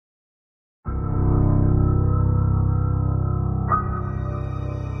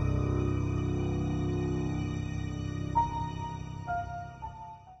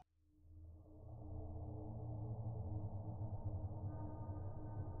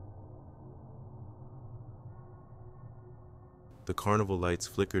The carnival lights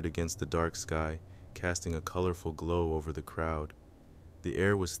flickered against the dark sky, casting a colorful glow over the crowd. The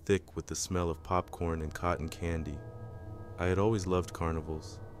air was thick with the smell of popcorn and cotton candy. I had always loved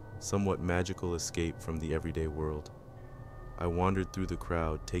carnivals, somewhat magical escape from the everyday world. I wandered through the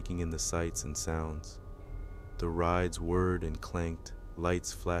crowd, taking in the sights and sounds. The rides whirred and clanked,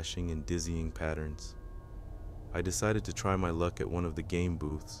 lights flashing in dizzying patterns. I decided to try my luck at one of the game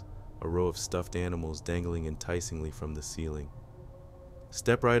booths, a row of stuffed animals dangling enticingly from the ceiling.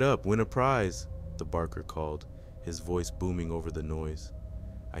 "Step right up, win a prize," the barker called, his voice booming over the noise.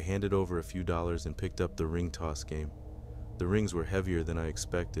 I handed over a few dollars and picked up the ring toss game. The rings were heavier than I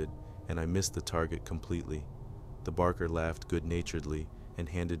expected, and I missed the target completely. The barker laughed good-naturedly and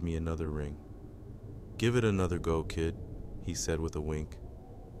handed me another ring. "Give it another go, kid," he said with a wink.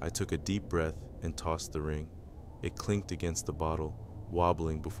 I took a deep breath and tossed the ring. It clinked against the bottle,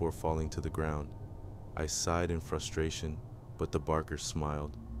 wobbling before falling to the ground. I sighed in frustration, but the barker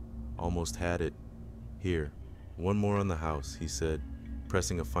smiled. "Almost had it. Here, one more on the house," he said,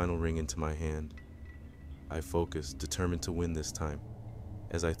 pressing a final ring into my hand. I focused, determined to win this time.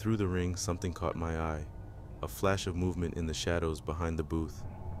 As I threw the ring, something caught my eye, a flash of movement in the shadows behind the booth.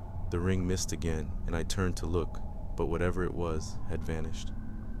 The ring missed again, and I turned to look, but whatever it was had vanished.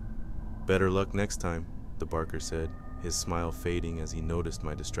 "Better luck next time," the barker said, his smile fading as he noticed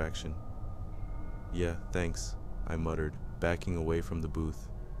my distraction. "Yeah, thanks," I muttered, backing away from the booth.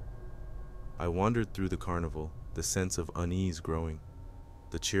 I wandered through the carnival, the sense of unease growing.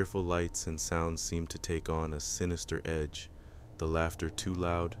 The cheerful lights and sounds seemed to take on a sinister edge, the laughter too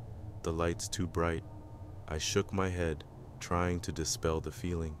loud, the lights too bright. I shook my head, trying to dispel the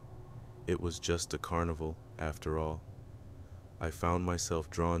feeling. It was just a carnival, after all. I found myself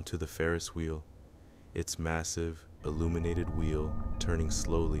drawn to the Ferris wheel, its massive, illuminated wheel turning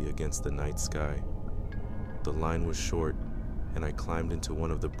slowly against the night sky. The line was short, and I climbed into one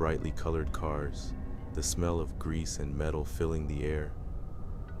of the brightly colored cars, the smell of grease and metal filling the air.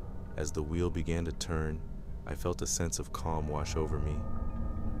 As the wheel began to turn, I felt a sense of calm wash over me.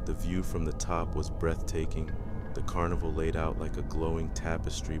 The view from the top was breathtaking, the carnival laid out like a glowing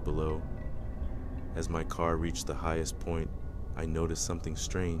tapestry below. As my car reached the highest point, I noticed something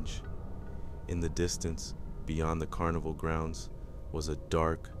strange. In the distance, beyond the carnival grounds, was a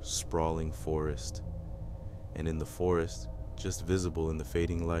dark, sprawling forest. And in the forest, just visible in the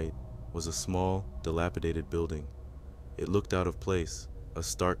fading light, was a small, dilapidated building. It looked out of place, a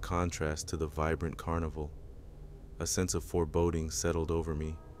stark contrast to the vibrant carnival. A sense of foreboding settled over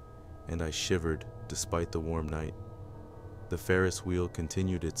me, and I shivered despite the warm night. The Ferris wheel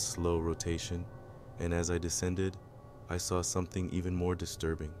continued its slow rotation, and as I descended, I saw something even more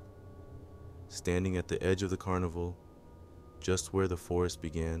disturbing. Standing at the edge of the carnival, just where the forest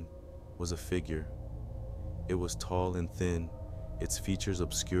began, was a figure. It was tall and thin, its features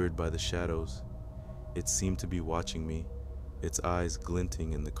obscured by the shadows. It seemed to be watching me, its eyes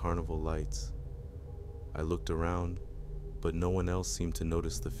glinting in the carnival lights. I looked around, but no one else seemed to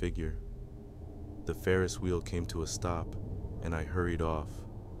notice the figure. The Ferris wheel came to a stop, and I hurried off,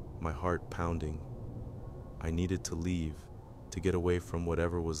 my heart pounding. I needed to leave, to get away from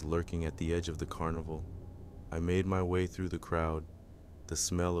whatever was lurking at the edge of the carnival. I made my way through the crowd, the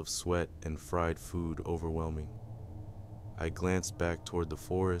smell of sweat and fried food overwhelming. I glanced back toward the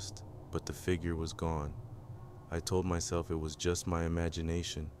forest, but the figure was gone. I told myself it was just my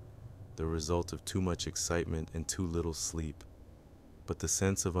imagination, the result of too much excitement and too little sleep. But the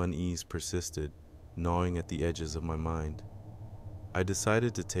sense of unease persisted, gnawing at the edges of my mind. I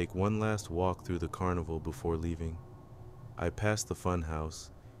decided to take one last walk through the carnival before leaving. I passed the fun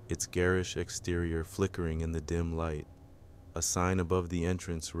house, its garish exterior flickering in the dim light. A sign above the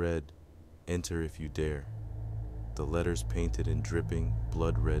entrance read, "Enter if you dare." The letters painted in dripping,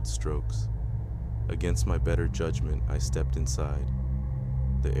 blood-red strokes. Against my better judgment, I stepped inside.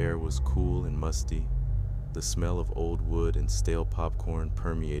 The air was cool and musty, the smell of old wood and stale popcorn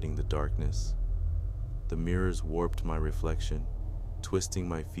permeating the darkness. The mirrors warped my reflection, twisting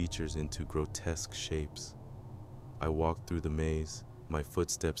my features into grotesque shapes. I walked through the maze, my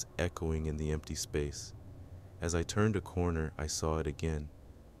footsteps echoing in the empty space. As I turned a corner, I saw it again,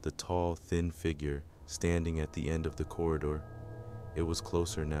 the tall, thin figure standing at the end of the corridor. It was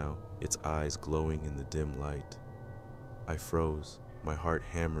closer now, its eyes glowing in the dim light. I froze, my heart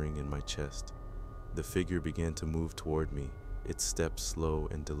hammering in my chest. The figure began to move toward me, its steps slow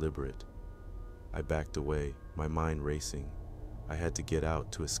and deliberate. I backed away, my mind racing. I had to get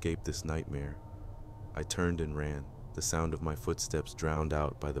out to escape this nightmare. I turned and ran, the sound of my footsteps drowned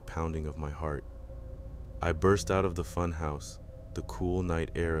out by the pounding of my heart. I burst out of the fun house, the cool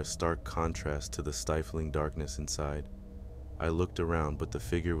night air a stark contrast to the stifling darkness inside. I looked around, but the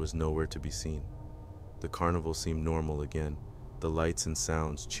figure was nowhere to be seen. The carnival seemed normal again, the lights and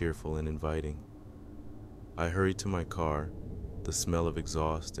sounds cheerful and inviting. I hurried to my car, the smell of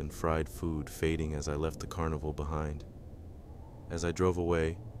exhaust and fried food fading as I left the carnival behind. As I drove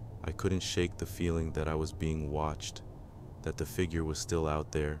away, I couldn't shake the feeling that I was being watched, that the figure was still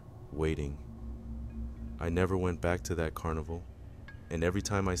out there, waiting. I never went back to that carnival, and every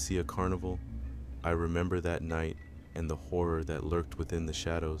time I see a carnival, I remember that night and the horror that lurked within the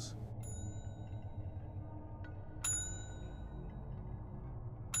shadows.